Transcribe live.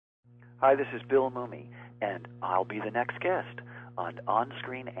Hi, this is Bill Mumy, and I'll be the next guest on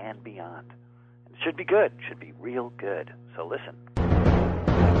Screen and Beyond. It should be good, should be real good. So listen.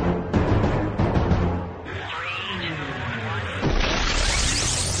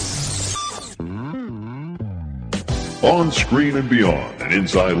 On Screen and Beyond, an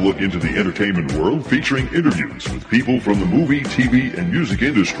inside look into the entertainment world featuring interviews with people from the movie, TV, and music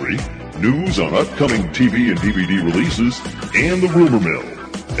industry, news on upcoming TV and DVD releases, and the rumor mill.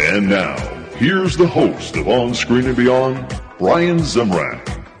 And now, here's the host of On Screen and Beyond, Brian Zemrak.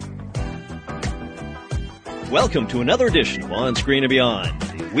 Welcome to another edition of On Screen and Beyond,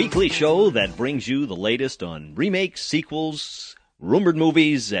 the weekly show that brings you the latest on remakes, sequels, rumored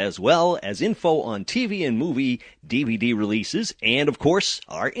movies, as well as info on TV and movie DVD releases, and of course,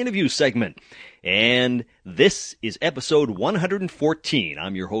 our interview segment. And this is episode 114.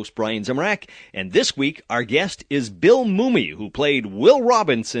 I'm your host, Brian Zemrak, and this week our guest is Bill Mumy, who played Will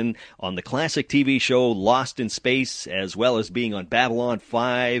Robinson on the classic TV show Lost in Space, as well as being on Babylon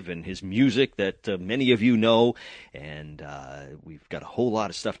 5 and his music that many of you know. And we've got a whole lot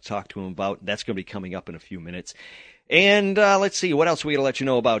of stuff to talk to him about. That's going to be coming up in a few minutes. And let's see, what else are we going to let you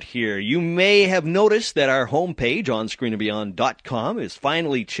know about here? You may have noticed that our homepage, onscreenandbeyond.com, is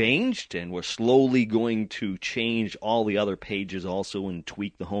finally changed, and we're slowly going to change all the other pages also and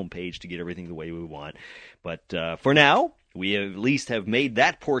tweak the homepage to get everything the way we want. But for now, we at least have made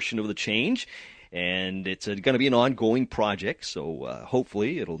that portion of the change, and it's going to be an ongoing project, so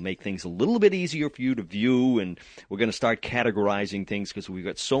hopefully it'll make things a little bit easier for you to view, and we're going to start categorizing things because we've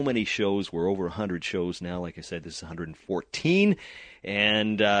got so many shows. We're over 100 shows now. Like I said, this is 114,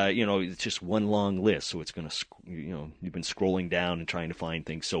 and, it's just one long list, so it's going to, you've been scrolling down and trying to find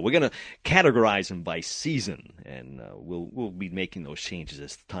things. So we're going to categorize them by season, and we'll be making those changes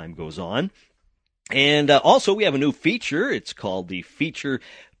as the time goes on. And also, we have a new feature. It's called the Feature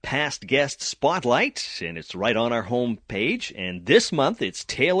Past Guest Spotlight, and it's right on our home page. And this month, it's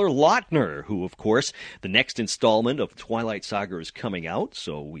Taylor Lautner, who, of course, the next installment of Twilight Saga is coming out.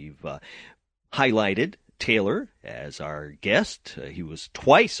 So we've highlighted Taylor as our guest. He was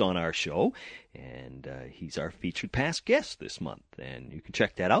twice on our show, and he's our featured past guest this month. And you can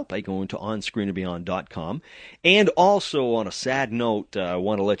check that out by going to onscreenandbeyond.com. And also, on a sad note, I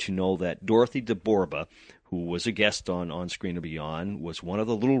want to let you know that Dorothy DeBorba, who was a guest on Screen and Beyond, was one of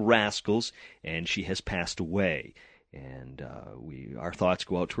the Little Rascals, and she has passed away. And our thoughts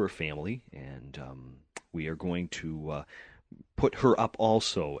go out to her family, and we are going to put her up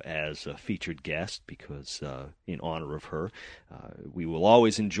also as a featured guest because in honor of her. We will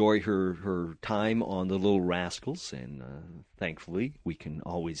always enjoy her time on the Little Rascals, and thankfully we can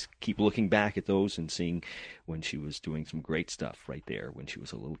always keep looking back at those and seeing when she was doing some great stuff right there when she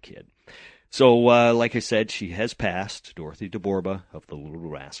was a little kid. So, like I said, she has passed, Dorothy DeBorba of the Little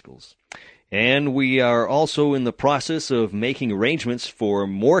Rascals. And we are also in the process of making arrangements for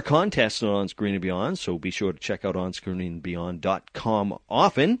more contests on Screen and Beyond, so be sure to check out onscreenandbeyond.com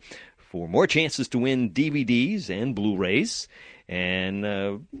often for more chances to win DVDs and Blu-rays. And,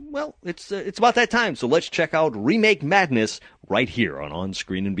 it's about that time, so let's check out Remake Madness right here on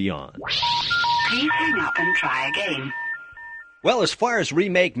Screen and Beyond. Please hang up and try again. Well, as far as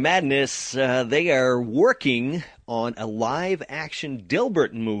Remake Madness, they are working on a live-action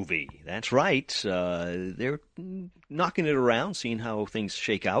Dilbert movie. That's right. They're knocking it around, seeing how things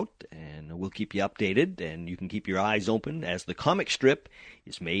shake out, and we'll keep you updated, and you can keep your eyes open as the comic strip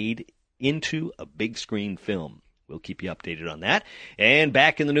is made into a big-screen film. We'll keep you updated on that. And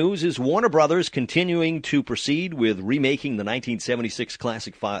back in the news is Warner Brothers continuing to proceed with remaking the 1976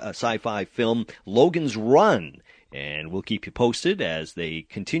 classic sci-fi film Logan's Run. And we'll keep you posted as they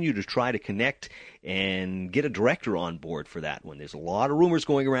continue to try to connect and get a director on board for that one. There's a lot of rumors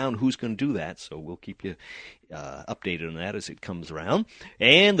going around who's going to do that, so we'll keep you updated on that as it comes around.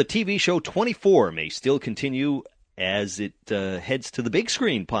 And the TV show 24 may still continue as it heads to the big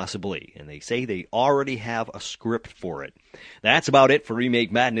screen, possibly. And they say they already have a script for it. That's about it for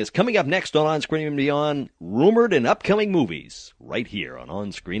Remake Madness. Coming up next on Screen and Beyond, rumored and upcoming movies, right here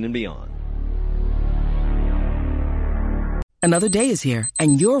on Screen and Beyond. Another day is here,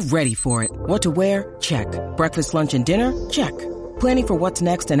 and you're ready for it. What to wear? Check. Breakfast, lunch, and dinner? Check. Planning for what's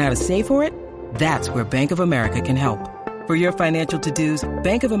next and how to save for it? That's where Bank of America can help. For your financial to-dos,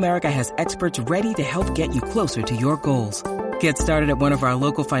 Bank of America has experts ready to help get you closer to your goals. Get started at one of our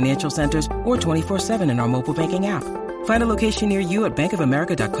local financial centers or 24/7 in our mobile banking app. Find a location near you at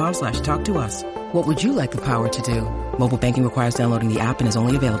bankofamerica.com/talktous. What would you like the power to do? Mobile banking requires downloading the app and is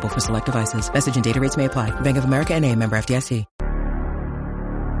only available for select devices. Message and data rates may apply. Bank of America N.A., member FDIC.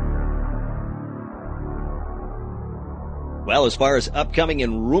 Well, as far as upcoming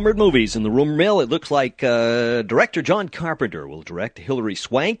and rumored movies in the rumor mill, it looks like director John Carpenter will direct Hilary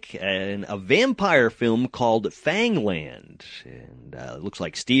Swank in a vampire film called Fangland. And it looks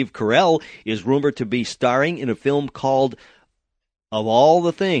like Steve Carell is rumored to be starring in a film called Of All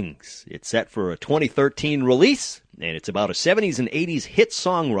the Things. It's set for a 2013 release, and it's about a 70s and 80s hit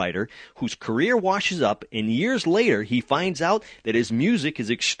songwriter whose career washes up, and years later he finds out that his music is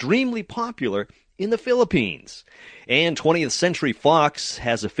extremely popular in the Philippines. And 20th Century Fox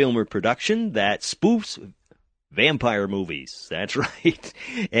has a film or production that spoofs vampire movies. That's right.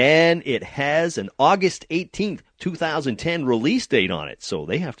 And it has an August 18th, 2010 release date on it. So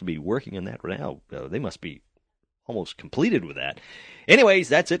they have to be working on that right now. They must be almost completed with that. Anyways,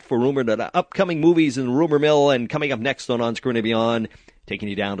 that's it for rumored upcoming movies in the rumor mill. And coming up next on Screen and Beyond, taking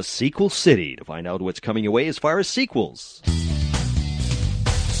you down to Sequel City to find out what's coming your way as far as sequels.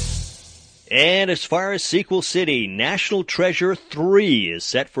 And as far as Sequel City, National Treasure 3 is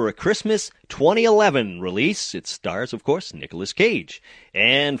set for a Christmas 2011 release. It stars, of course, Nicolas Cage.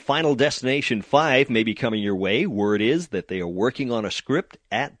 And Final Destination 5 may be coming your way. Word is that they are working on a script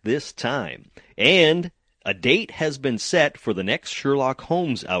at this time. And a date has been set for the next Sherlock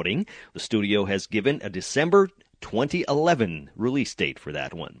Holmes outing. The studio has given a December 2011 release date for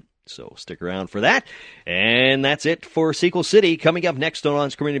that one. So stick around for that. And that's it for Sequel City. Coming up next on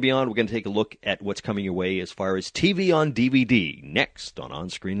Screen and Beyond, we're going to take a look at what's coming your way as far as TV on DVD. Next on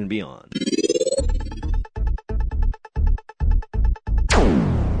Screen and Beyond.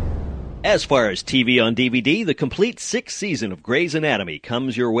 As far as TV on DVD, the complete 6th season of Grey's Anatomy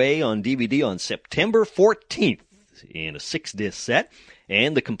comes your way on DVD on September 14th in a 6-disc set.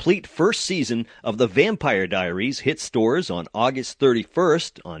 And the complete first season of The Vampire Diaries hits stores on August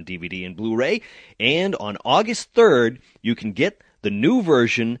 31st on DVD and Blu-ray. And on August 3rd, you can get the new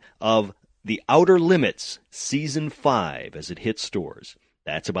version of The Outer Limits Season 5 as it hits stores.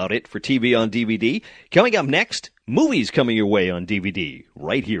 That's about it for TV on DVD. Coming up next, movies coming your way on DVD,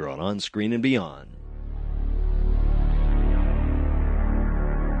 right here on Screen and Beyond.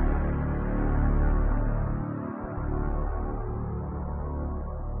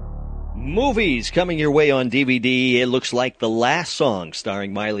 Movies coming your way on DVD. It looks like The Last Song,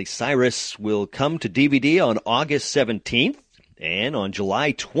 starring Miley Cyrus, will come to DVD on August 17th. And on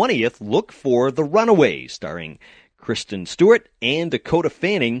July 20th, look for The Runaways, starring Kristen Stewart and Dakota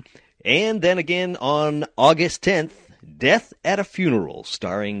Fanning. And then again on August 10th, Death at a Funeral,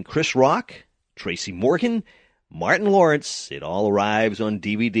 starring Chris Rock, Tracy Morgan, Martin Lawrence. It all arrives on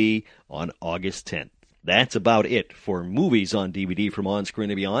DVD on August 10th. That's about it for movies on DVD from On Screen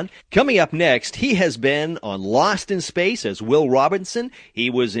and Beyond. Coming up next, he has been on Lost in Space as Will Robinson.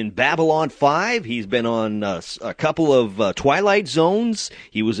 He was in Babylon 5. He's been on a couple of Twilight Zones.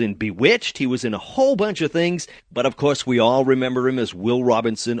 He was in Bewitched. He was in a whole bunch of things. But, of course, we all remember him as Will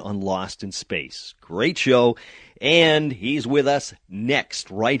Robinson on Lost in Space. Great show. And he's with us next,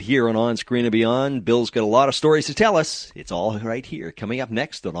 right here on Screen and Beyond. Bill's got a lot of stories to tell us. It's all right here, coming up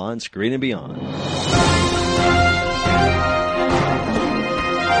next on Screen and Beyond.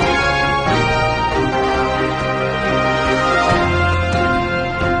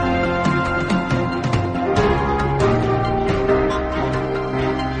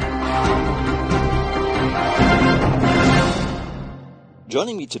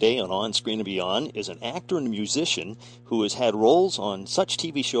 Joining me today on Screen and Beyond is an actor and musician who has had roles on such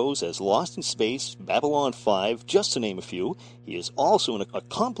TV shows as Lost in Space, Babylon 5, just to name a few. He is also an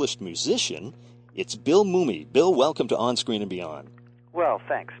accomplished musician. It's Bill Mumy. Bill, welcome to On Screen and Beyond. Well,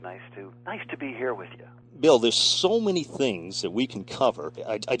 thanks. Nice to be here with you. Bill, there's so many things that we can cover.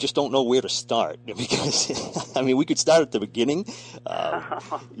 I just don't know where to start because, I mean, we could start at the beginning,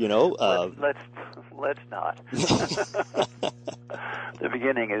 Let's not. The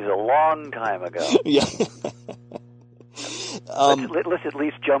beginning is a long time ago. Yeah. Let's at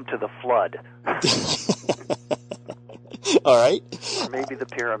least jump to the flood. All right. Or maybe the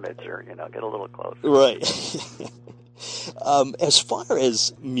pyramids, or get a little closer. Right. As far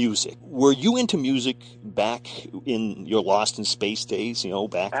as music, were you into music back in your Lost in Space days,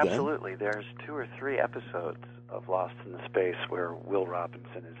 back then? Absolutely. There's 2 or 3 episodes of Lost in Space where Will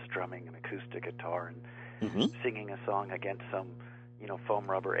Robinson is strumming an acoustic guitar and singing a song against some, foam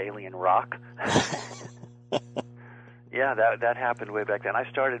rubber alien rock. Yeah, that happened way back then. I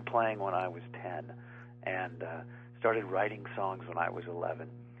started playing when I was 10 and started writing songs when I was 11.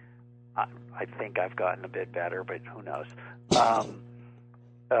 I think I've gotten a bit better, but who knows?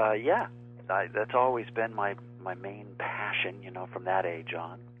 That's always been my main passion, from that age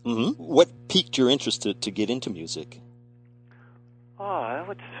on. Mm-hmm. What piqued your interest to get into music?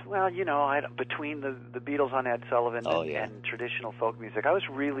 Oh, well, between the Beatles on Ed Sullivan and traditional folk music, I was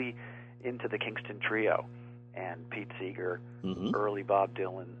really into the Kingston Trio and Pete Seeger, early Bob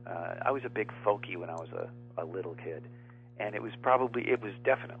Dylan. I was a big folkie when I was a little kid, and it was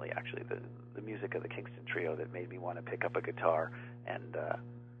definitely actually the music of the Kingston Trio that made me want to pick up a guitar. And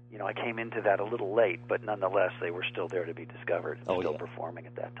I came into that a little late, but nonetheless, they were still there to be discovered, still performing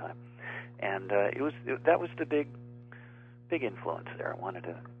at that time. And that was the big influence there. I wanted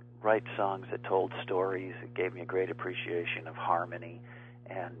to write songs that told stories. It gave me a great appreciation of harmony.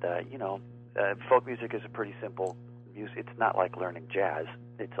 And, folk music is a pretty simple music. It's not like learning jazz.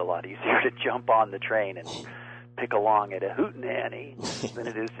 It's a lot easier to jump on the train and pick along at a hootenanny than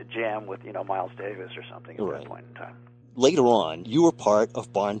it is to jam with, Miles Davis or something at that point in time. Later on, you were part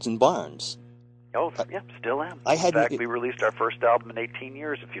of Barnes & Barnes. Oh, yeah, still am. In fact, we released our first album in 18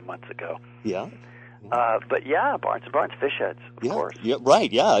 years a few months ago. Yeah. But yeah, Barnes & Barnes, Fishheads, of course. Yeah,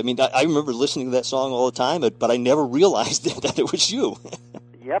 right, yeah. I mean, I remember listening to that song all the time, but I never realized that it was you.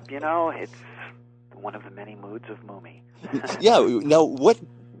 Yep, it's one of the many moods of Moomy. Yeah, now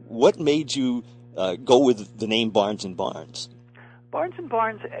what made you go with the name Barnes & Barnes? Barnes &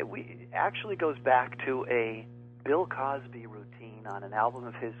 Barnes actually goes back to a Bill Cosby routine on an album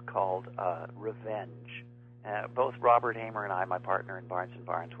of his called Revenge. Both Robert Hamer and I, my partner in Barnes &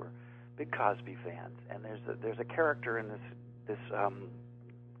 Barnes, were big Cosby fans, and there's a character in this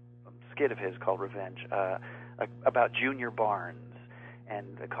skit of his called Revenge about Junior Barnes,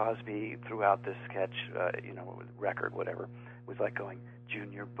 and Cosby throughout this sketch, record, whatever, was like going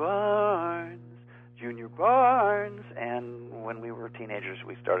Junior Barnes, and when we were teenagers,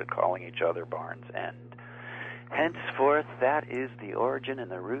 we started calling each other Barnes, and henceforth that is the origin and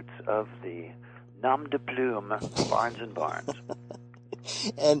the roots of the nom de plume Barnes & Barnes.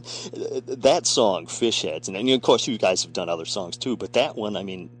 And that song, Fishheads, and of course you guys have done other songs too, but that one, I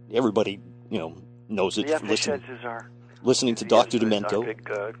mean, everybody, knows it. Yeah, Fishheads is listening to Dr. Demento. Our big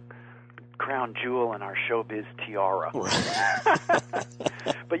crown jewel and our showbiz tiara.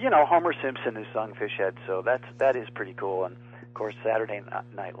 But, Homer Simpson has sung Fishheads, so that is pretty cool. And, of course, Saturday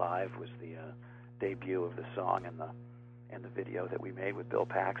Night Live was the debut of the song and the video that we made with Bill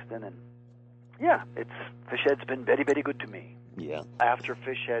Paxton. And, yeah, Fishhead's been very, very good to me. Yeah. After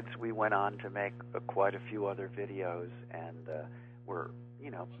Fishheads, we went on to make quite a few other videos, and were,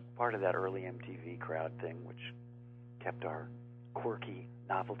 part of that early MTV crowd thing, which kept our quirky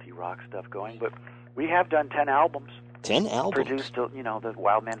novelty rock stuff going. But we have done 10 albums. 10 albums? Produced, the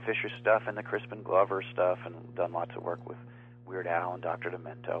Wildman Fisher stuff and the Crispin Glover stuff, and done lots of work with Weird Al and Dr.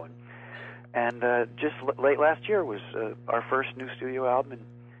 Demento. And just late last year was our first new studio album in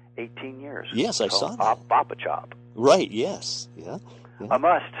 18 years. Yes, I saw that. Bop a Chop. Right, yes. Yeah. A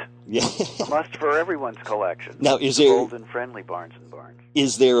must. Yeah. A must for everyone's collection. Now, is there... Old and friendly Barnes & Barnes.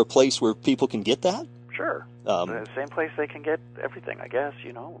 Is there a place where people can get that? Sure. The same place they can get everything, I guess,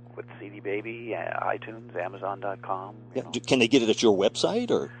 with CD Baby, iTunes, Amazon.com. Yeah. Can they get it at your website,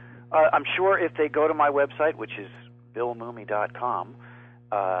 or? I'm sure if they go to my website, which is BillMoomy.com,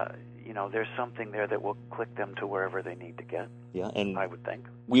 there's something there that will click them to wherever they need to get. Yeah, and I would think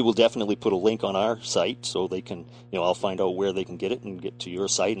we will definitely put a link on our site so they can, I'll find out where they can get it and get to your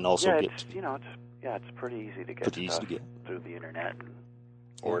site and also it's pretty easy to get through the internet and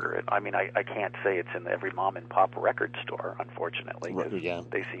order it. I mean, I can't say it's in every mom and pop record store, unfortunately. Right, yeah.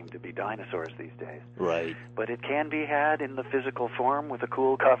 They seem to be dinosaurs these days. Right. But it can be had in the physical form with a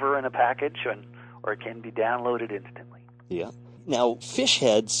cool cover and a package, or it can be downloaded instantly. Yeah. Now,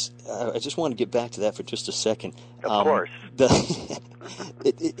 Fishheads, I just want to get back to that for just a second. Of course.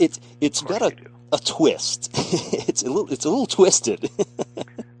 It's got a twist. It's a little twisted.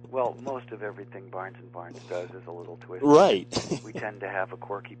 Well, most of everything Barnes & Barnes does is a little twisted. Right. We tend to have a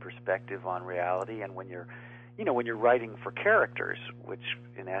quirky perspective on reality, and when you're writing for characters, which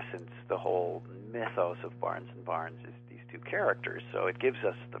in essence the whole mythos of Barnes & Barnes is these two characters, so it gives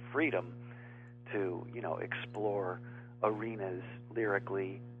us the freedom to, explore arenas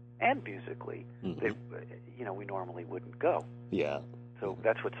lyrically and musically that, we normally wouldn't go. Yeah. So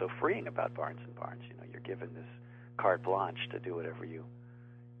that's what's so freeing about Barnes & Barnes. You're given this carte blanche to do whatever you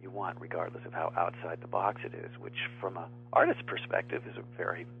want, regardless of how outside the box it is, which from an artist's perspective is a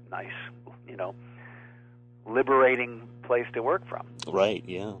very nice, liberating place to work from. Right,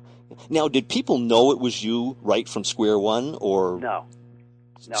 yeah. Now, did people know it was you right from square one, or? No,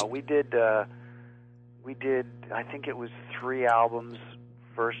 we did, I think it was 3 albums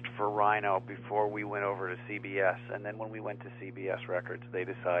first for Rhino before we went over to CBS, and then when we went to CBS Records, they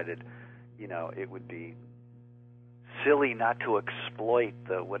decided, it would be silly not to exploit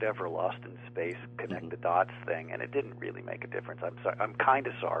the whatever Lost in space, connect the dots thing, and it didn't really make a difference. I'm kind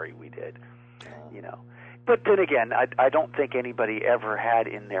of sorry we did, you know. But then again, I don't think anybody ever had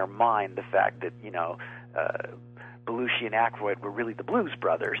in their mind the fact that, you know, Belushi and Aykroyd were really the Blues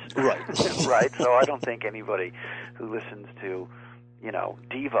Brothers. Right. Right? So I don't think anybody who listens to, you know,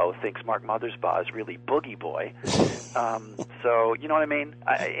 Devo thinks Mark Mothersbaugh is really Boogie Boy. So, you know what I mean?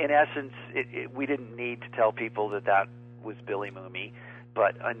 In essence, we didn't need to tell people that was Billy Mooney.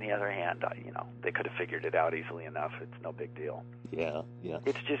 But on the other hand, you know, they could have figured it out easily enough. It's no big deal. Yeah, yeah.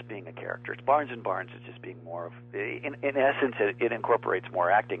 It's just being a character. It's Barnes and Barnes is just being more of, in essence, it incorporates more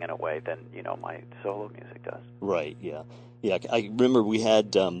acting in a way than, you know, my solo music does. Right, yeah. Yeah, I remember we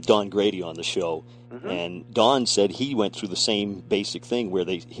had Don Grady on the show, and Don said he went through the same basic thing where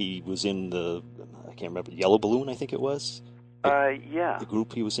he was in the, I can't remember, Yellow Balloon, I think it was? Yeah. The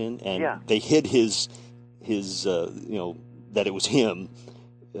group he was in, and they hid his you know, that it was him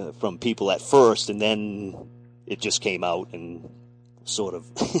from people at first, and then it just came out and sort of...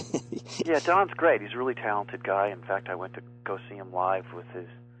 Yeah, Don's great. He's a really talented guy. In fact, I went to go see him live with his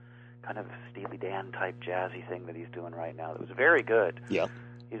kind of Steely Dan type jazzy thing that he's doing right now. It was very good. Yeah.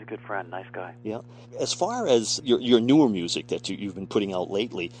 He's a good friend, nice guy. Yeah. As far as your newer music that you've been putting out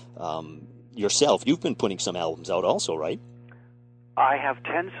lately, yourself, you've been putting some albums out also, right? I have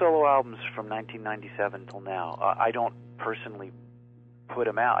 10 solo albums from 1997 till now. I don't personally put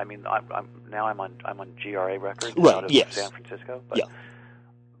them out. I mean, I'm on GRA Records out of San Francisco. But,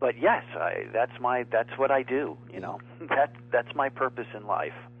 but yes, that's what I do. You know, that's my purpose in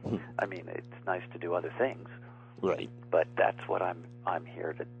life. I mean, it's nice to do other things, right? But that's what I'm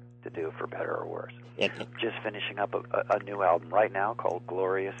here to do, for better or worse. Just finishing up a new album right now called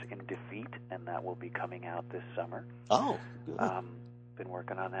Glorious in Defeat, and that will be coming out this summer. Oh, good. Been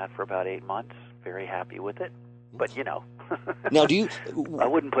working on that for about 8 months. Very happy with it. But, you know, now do you? I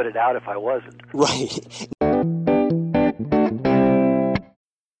wouldn't put it out if I wasn't. Right.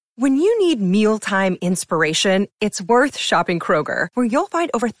 When you need mealtime inspiration, it's worth shopping Kroger, where you'll find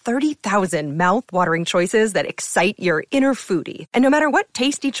over 30,000 mouth-watering choices that excite your inner foodie. And no matter what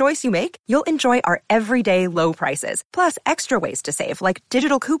tasty choice you make, you'll enjoy our everyday low prices, plus extra ways to save, like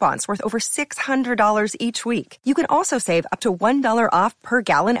digital coupons worth over $600 each week. You can also save up to $1 off per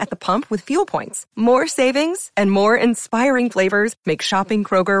gallon at the pump with fuel points. More savings and more inspiring flavors make shopping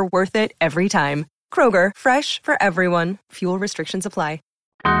Kroger worth it every time. Kroger, fresh for everyone. Fuel restrictions apply.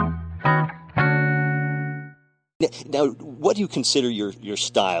 Now, what do you consider your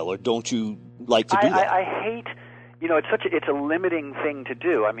style, or don't you like to do that? I hate, you know, it's a limiting thing to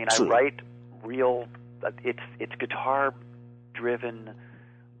do. I mean, True. I write real, it's guitar driven,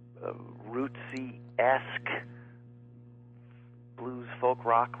 rootsy-esque blues folk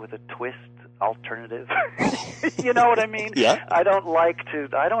rock with a twist alternative. You know what I mean? Yeah. I don't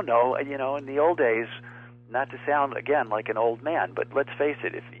know, you know, in the old days, not to sound, again, like an old man, but let's face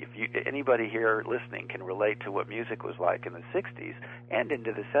it, if anybody here listening can relate to what music was like in the 60s and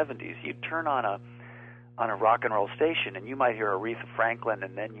into the 70s, you'd turn on a rock and roll station, and you might hear Aretha Franklin,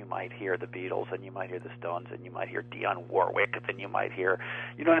 and then you might hear the Beatles, and you might hear the Stones, and you might hear Dionne Warwick, and then you might hear,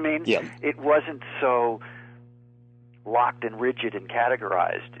 you know what I mean? Yeah. It wasn't so locked and rigid and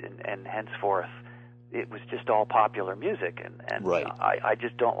categorized, and henceforth, it was just all popular music, and right. I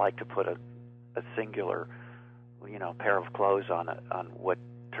just don't like to put a singular, you know, pair of clothes on what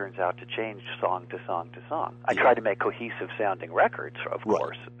turns out to change song to song to song. I try to make cohesive sounding records, of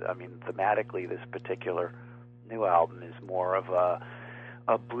course. I mean, thematically, this particular new album is more of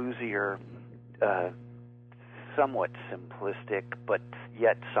a bluesier, somewhat simplistic, but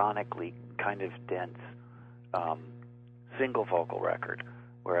yet sonically kind of dense single vocal record.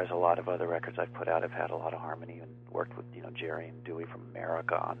 Whereas a lot of other records I've put out have had a lot of harmony and worked with, you know, Jerry and Dewey from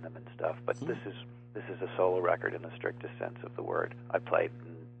America on them and stuff. But this is a solo record in the strictest sense of the word. I played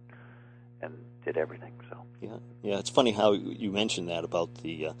and did everything. So yeah, it's funny how you mentioned that about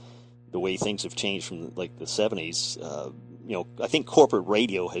the way things have changed from like the 70s. You know, I think corporate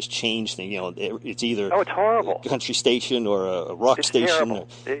radio has changed things. You know, it's either it's horrible, a country station or a rock it's station. Terrible.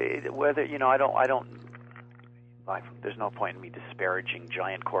 Whether, you know, I don't. There's no point in me disparaging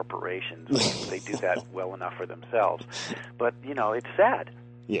giant corporations. They do that well enough for themselves. But, you know, it's sad.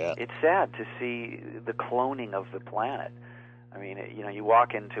 Yeah. It's sad to see the cloning of the planet. I mean, you know, you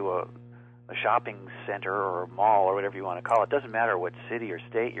walk into a shopping center or a mall or whatever you want to call it. It doesn't matter what city or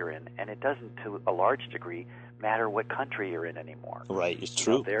state you're in, and it doesn't, to a large degree, matter what country you're in anymore. Right, it's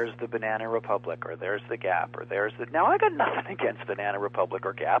true. You know, there's the Banana Republic, or there's the Gap, or there's the... Now, I got nothing against Banana Republic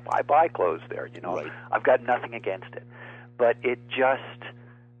or Gap. I buy clothes there, you know. Right. I've got nothing against it. But it just...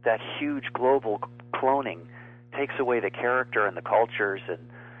 That huge global cloning takes away the character and the cultures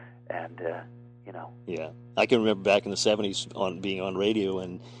and Yeah, I can remember back in the 70s being on radio,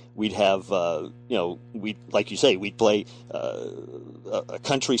 and we'd have like you say, we'd play a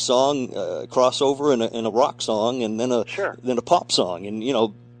country song, crossover, and a rock song, and then a pop song, and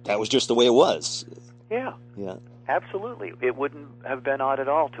that was just the way it was. Yeah, absolutely. It wouldn't have been odd at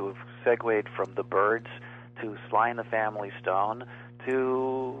all to have segued from the Byrds to Sly and the Family Stone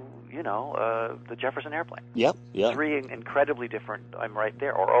to the Jefferson Airplane. Yep. Three incredibly different. I'm right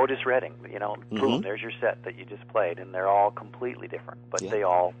there. Or Otis Redding. Boom. There's your set that you just played, and they're all completely different, but they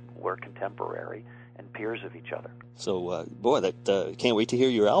all were contemporary and peers of each other. So, can't wait to hear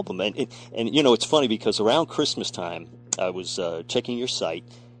your album. And it's funny because around Christmas time, I was checking your site,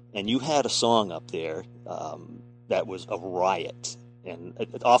 and you had a song up there that was a riot. And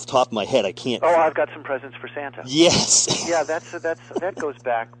off the top of my head, I can't. Oh, I've got some presents for Santa. Yes. Yeah, that goes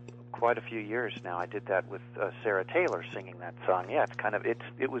back quite a few years now. I did that with Sarah Taylor singing that song. Yeah,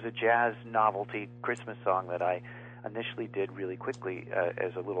 it was a jazz novelty Christmas song that I initially did really quickly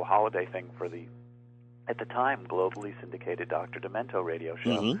as a little holiday thing for the, at the time, globally syndicated Dr. Demento radio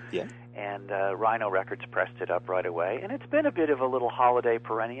show. Mm-hmm. Yeah. And Rhino Records pressed it up right away, and it's been a bit of a little holiday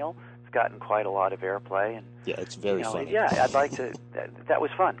perennial. It's gotten quite a lot of airplay, and yeah, it's very funny. Yeah, I'd like to. That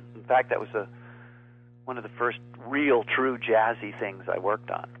was fun. In fact, that was one of the first real, true jazzy things I worked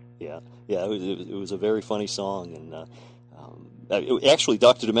on. Yeah. It was a very funny song, and actually,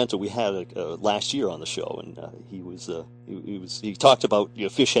 Dr. Demento, we had last year on the show, and he talked about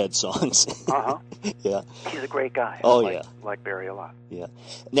fish head songs. Yeah, he's a great guy. I like Barry a lot. Yeah.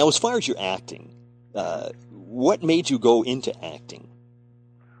 Now, as far as your acting, what made you go into acting?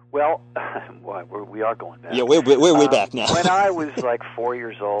 Well, we are going back. Yeah, we're way back now. When I was like 4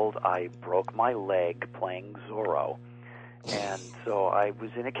 years old, I broke my leg playing Zorro. And so I was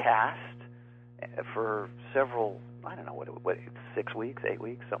in a cast for several, I don't know, what 6 weeks, 8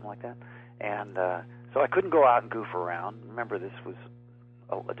 weeks, something like that. And so I couldn't go out and goof around. Remember, this was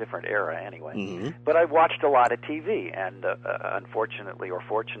a different era anyway. Mm-hmm. But I watched a lot of TV, and unfortunately or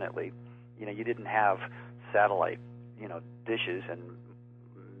fortunately, you didn't have satellite, dishes and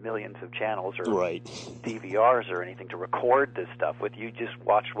millions of channels or DVRs or anything to record this stuff with. You just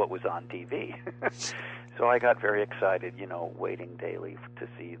watched what was on TV. So I got very excited, waiting daily to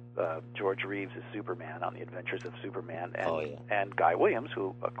see George Reeves as Superman on The Adventures of Superman, and Guy Williams,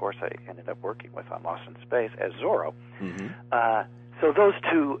 who, of course, I ended up working with on Lost in Space as Zorro. Mm-hmm. So those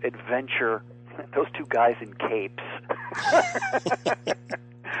two guys in capes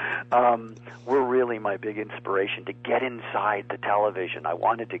were really my big inspiration to get inside the television. I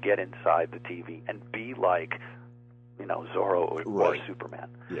wanted to get inside the TV and be like, Zorro or Superman.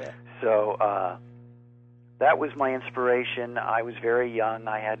 Yeah. So that was my inspiration. I was very young.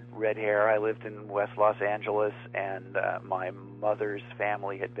 I had red hair. I lived in West Los Angeles, and my mother's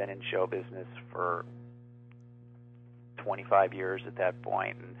family had been in show business for 25 years at that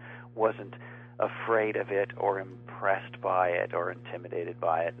point, and wasn't afraid of it or impressed by it or intimidated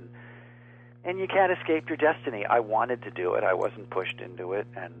by it. And you can't escape your destiny. I wanted to do it. I wasn't pushed into it,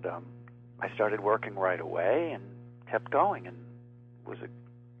 and I started working right away and kept going, and it was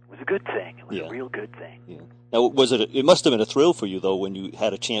a good thing. It was a real good thing. Yeah. Now, it must have been a thrill for you, though, when you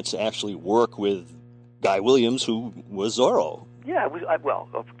had a chance to actually work with Guy Williams, who was Zorro. Yeah, it was.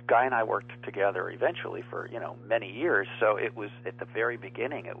 Guy and I worked together eventually for many years. So it was at the very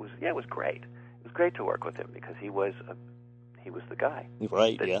beginning. It was great. It was great to work with him because he was the guy.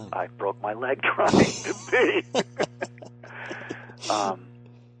 Right. That yeah. I broke my leg trying to be.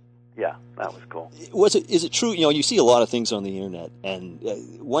 Yeah, that was cool. Is it true? You see a lot of things on the internet, and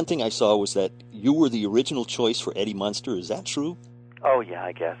one thing I saw was that you were the original choice for Eddie Munster. Is that true? Oh yeah,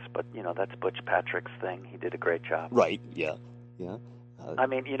 I guess. But that's Butch Patrick's thing. He did a great job. Right. Yeah. I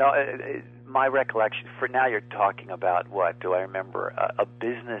mean, my recollection, for now you're talking about what? Do I remember a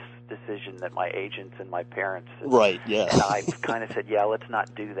business decision that my agents and my parents... Right, yeah. And I kind of said, let's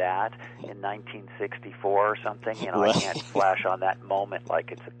not do that in 1964 or something. I can't flash on that moment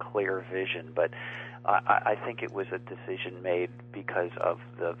like it's a clear vision, but I think it was a decision made because of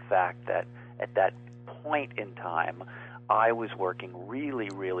the fact that at that point in time, I was working really,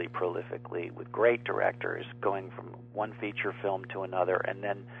 really prolifically with great directors, going from one feature film to another, and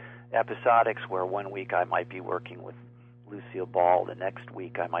then episodics where one week I might be working with Lucille Ball, the next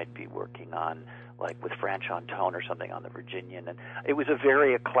week I might be working on, like with Franch Antone or something on The Virginian. And it was a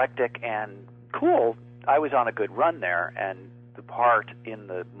very eclectic and cool. I was on a good run there, and the part in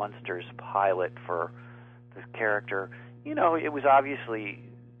the Munsters pilot for the character, it was obviously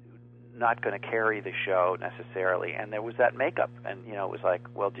not going to carry the show necessarily, and there was that makeup, and it was like,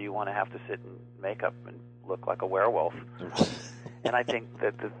 well, do you want to have to sit in makeup and look like a werewolf? And I think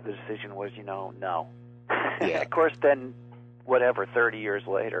that the decision was, no. Yeah. Of course, then, 30 years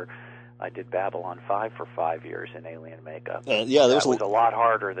later, I did Babylon 5 for 5 years in alien makeup. That was a lot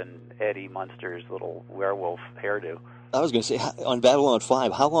harder than Eddie Munster's little werewolf hairdo. I was going to say, on Babylon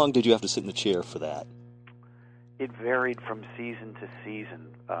 5, how long did you have to sit in the chair for that? It varied from season to season.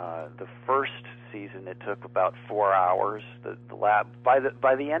 The first season, it took about 4 hours.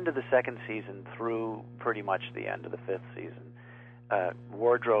 By the end of the second season, through pretty much the end of the fifth season,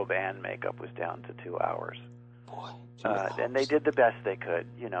 wardrobe and makeup was down to 2 hours. Boy, and they did the best they could.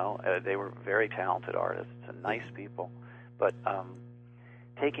 They were very talented artists and nice people. But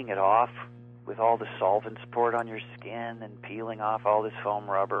taking it off with all the solvents poured on your skin and peeling off all this foam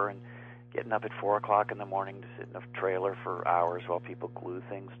rubber and getting up at 4 o'clock in the morning to sit in a trailer for hours while people glue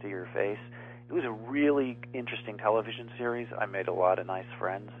things to your face. It was a really interesting television series. I made a lot of nice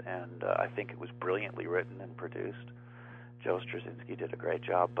friends, and I think it was brilliantly written and produced. Joe Straczynski did a great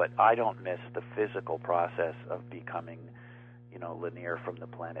job, but I don't miss the physical process of becoming, Lanier from the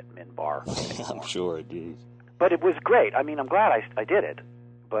planet Minbar. I'm sure, geez. But it was great. I mean, I'm glad I did it,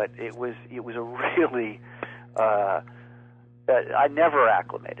 but it was a really I never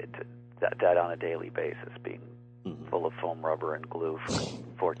acclimated to that on a daily basis, being full of foam rubber and glue for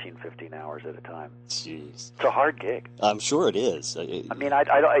 14, 15 hours at a time. Jeez. It's a hard gig. I'm sure it is. I mean,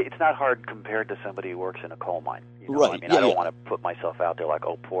 it's not hard compared to somebody who works in a coal mine. Right. I mean, I don't want to put myself out there like,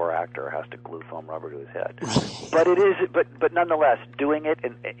 poor actor has to glue foam rubber to his head. But it is. But nonetheless, doing it,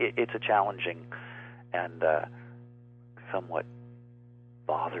 it's a challenging and somewhat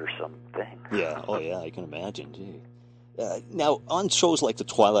bothersome thing. Yeah. Oh, yeah. I can imagine. Gee. Now, on shows like The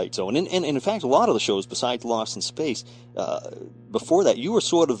Twilight Zone, and in fact, a lot of the shows besides Lost in Space, before that, you were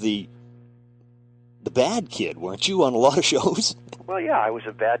sort of the bad kid, weren't you, on a lot of shows? Well, yeah, I was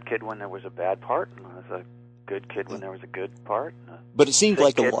a bad kid when there was a bad part, and I was a good kid when there was a good part. But it seemed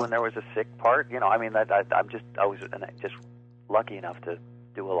like a lot when there was a sick part. I mean, I was just lucky enough to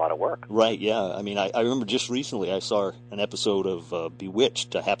do a lot of work. Right, yeah. I mean, I remember just recently I saw an episode of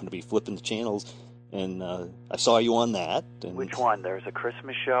Bewitched. I happened to be flipping the channels, and I saw you on that. And which one? There's a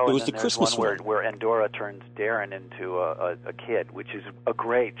Christmas show. It was and the Christmas one where Endora turns Darren into a kid, which is a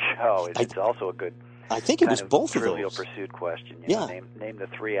great show. It's also a good. I think it was both of those. Trivial Pursuit question. Name the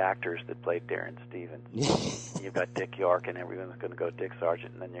 3 actors that played Darren Stevens. You've got Dick York, and everyone's going to go Dick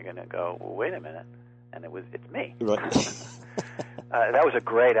Sargent, and then you're going to go, well, wait a minute, and it's me. Right. That was a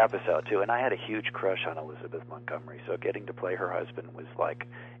great episode too, and I had a huge crush on Elizabeth Montgomery. So getting to play her husband was like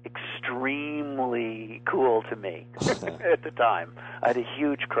extremely cool to me at the time. I had a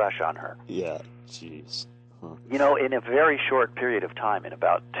huge crush on her. Yeah, jeez. Huh. In a very short period of time, in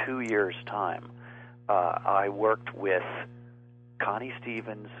about 2 years' time, I worked with Connie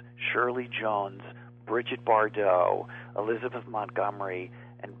Stevens, Shirley Jones, Bridget Bardot, Elizabeth Montgomery,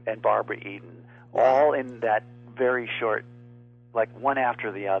 and Barbara Eden, all in that very short, like one after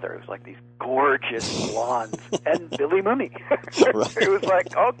the other. It was like these gorgeous blondes and Billy Mooney. Right. It was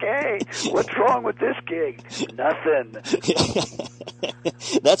like, okay, what's wrong with this gig? Nothing.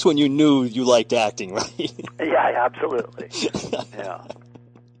 That's when you knew you liked acting, right? Yeah, absolutely. Yeah.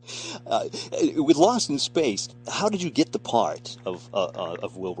 With Lost in Space, how did you get the part of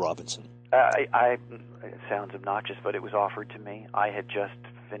Will Robinson? It sounds obnoxious, but it was offered to me. I had just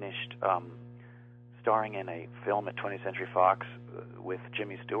finished starring in a film at 20th Century Fox with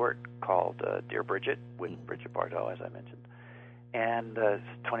Jimmy Stewart called Dear Bridget, with Bridget Bardot, as I mentioned. And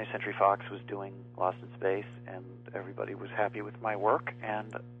 20th Century Fox was doing Lost in Space, and everybody was happy with my work,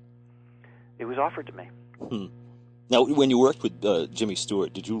 and it was offered to me. Now, when you worked with Jimmy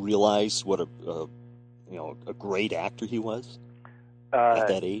Stewart, did you realize what a great actor he was at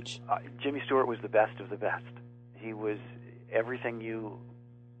that age? Jimmy Stewart was the best of the best. He was everything you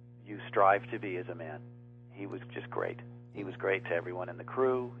strive to be as a man. He was just great. He was great to everyone in the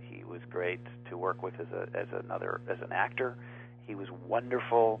crew. He was great to work with as an actor. He was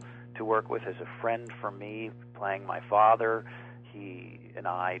wonderful to work with as a friend for me, playing my father. He and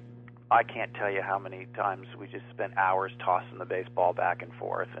I can't tell you how many times we just spent hours tossing the baseball back and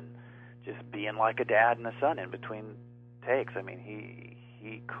forth and just being like a dad and a son in between takes. I mean,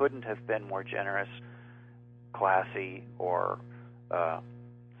 he couldn't have been more generous, classy, or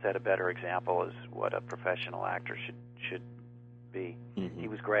set a better example as what a professional actor should be. Mm-hmm. He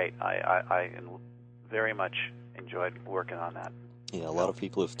was great. I very much enjoyed working on that. Yeah, a lot of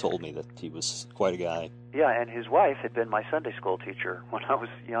people have told me that he was quite a guy. Yeah, and his wife had been my Sunday school teacher when I was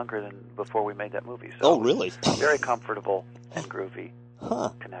younger than before we made that movie. So oh, really? Very comfortable and groovy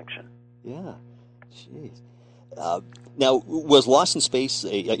connection. Yeah, jeez. Now, was Lost in Space,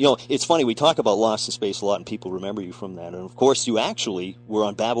 it's funny, we talk about Lost in Space a lot and people remember you from that. And, of course, you actually were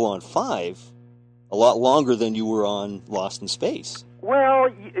on Babylon 5 a lot longer than you were on Lost in Space. Well,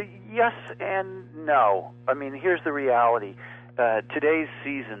 yes and no. I mean, here's the reality. Today's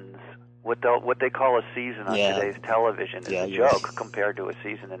seasons, what they call a season on today's television, is a joke compared to a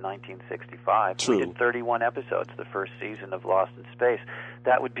season in 1965. True. We did 31 episodes the first season of Lost in Space.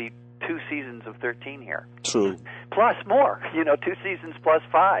 That would be 2 seasons of 13 here. True. Plus more, 2 seasons plus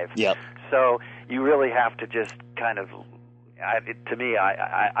 5. Yep. So you really have to just kind of, to me,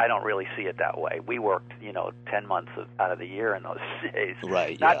 I don't really see it that way. We worked, 10 months out of the year in those days.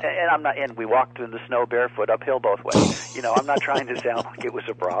 Right. And we walked in the snow barefoot uphill both ways. I'm not trying to sound like it was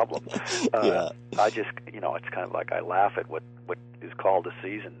a problem. I just, it's kind of like I laugh at what is called a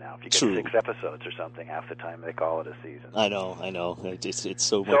season now. If you get 6 episodes or something, half the time they call it a season. I know. It's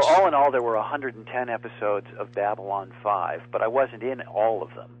so much. So all in all, there were 110 episodes of Babylon 5, but I wasn't in all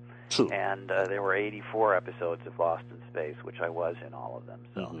of them. True. And there were 84 episodes of Lost in Space, which I was in all of them.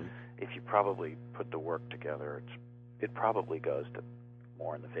 So if you probably put the work together, it probably goes to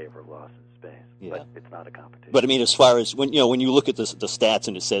more in the favor of Lost in Space. Yeah. But it's not a competition. But I mean, as far as when you look at the stats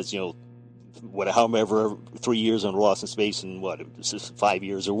and it says however 3 years on Lost in Space and 5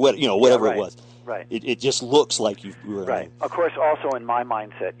 years or whatever it was. Right. It just looks like you were right. Of course, also in my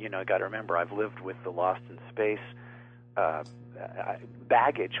mindset, got to remember I've lived with the Lost in Space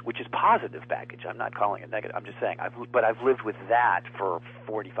baggage, which is positive baggage. I'm not calling it negative. I'm just saying I've lived with that for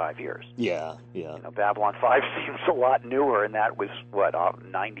 45 years. Yeah. Babylon 5 seems a lot newer, and that was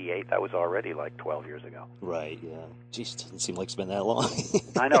 98. That was already like 12 years ago. Right. Yeah. Jeez, it doesn't seem like it's been that long.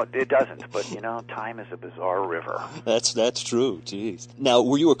 I know it doesn't, but time is a bizarre river. That's true. Jeez. Now,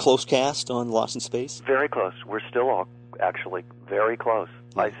 were you a close cast on Lost in Space? Very close. We're still all actually very close.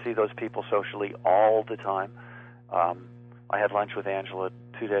 Yeah. I see those people socially all the time. I had lunch with Angela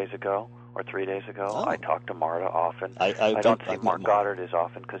 2 days ago or 3 days ago. Oh. I talk to Marta often. I don't see Mark Goddard as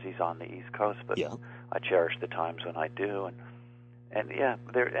often because he's on the East Coast, but yeah. I cherish the times when I do.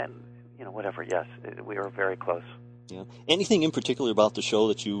 Whatever. Yes, we are very close. Yeah. Anything in particular about the show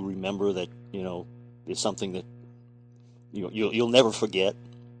that you remember that is something that you'll never forget?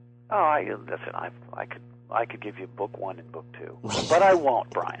 Oh, listen, I could give you book 1 and book 2, but I won't,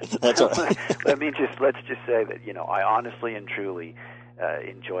 Brian. That's all right. Let's just say that I honestly and truly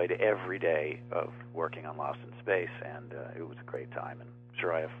enjoyed every day of working on Lost in Space, and it was a great time. And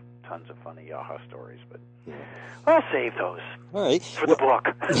sure, I have tons of funny Yaha stories, but I'll save those. All right. For the book.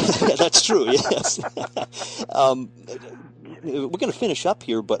 That's true. Yes. We're going to finish up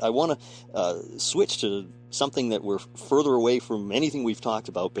here, but I want to switch to something that we're further away from anything we've talked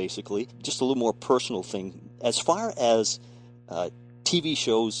about, basically. Just a little more personal thing. As far as TV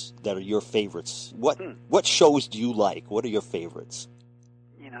shows that are your favorites, what shows do you like? What are your favorites?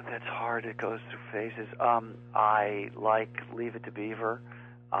 That's hard. It goes through phases. I like Leave It to Beaver.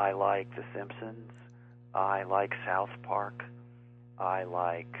 I like The Simpsons. I like South Park. I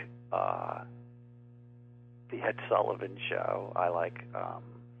like The Ed Sullivan Show. I like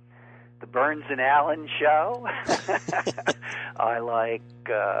The Burns and Allen Show. I like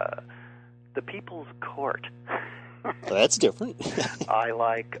The People's Court. That's different. I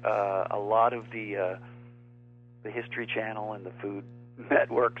like a lot of the History Channel and the Food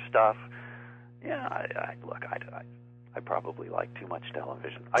Network stuff. Yeah, I probably like too much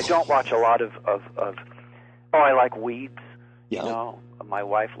television. I don't watch a lot of I like Weeds. Yeah. My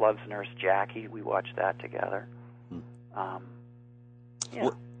wife loves Nurse Jackie. We watch that together. Yeah.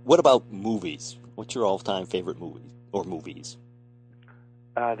 What about movies? What's your all-time favorite movie or movies?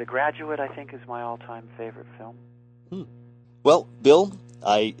 The Graduate, I think, is my all-time favorite film. Well, Bill,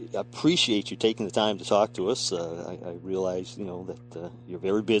 I appreciate you taking the time to talk to us. I realize, that you're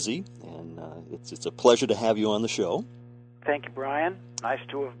very busy, and it's a pleasure to have you on the show. Thank you, Brian. Nice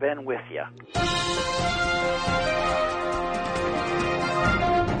to have been with you.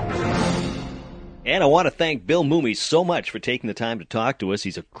 And I want to thank Bill Mumy so much for taking the time to talk to us.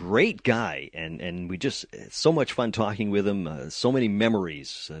 He's a great guy, and we just so much fun talking with him. So many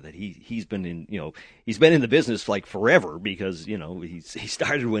memories that he's been in. He's been in the business like forever because he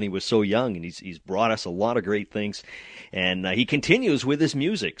started when he was so young, and he's brought us a lot of great things. And he continues with his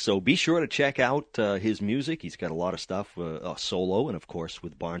music, so be sure to check out his music. He's got a lot of stuff solo, and of course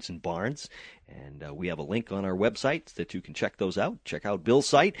with Barnes and Barnes. And we have a link on our website that you can check those out. Check out Bill's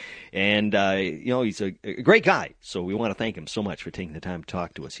site. And, he's a great guy. So we want to thank him so much for taking the time to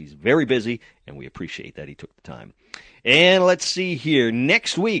talk to us. He's very busy, and we appreciate that he took the time. And let's see here.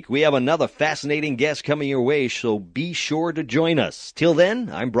 Next week, we have another fascinating guest coming your way, so be sure to join us. Till then,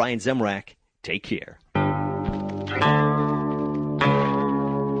 I'm Brian Zemrak. Take care. Street.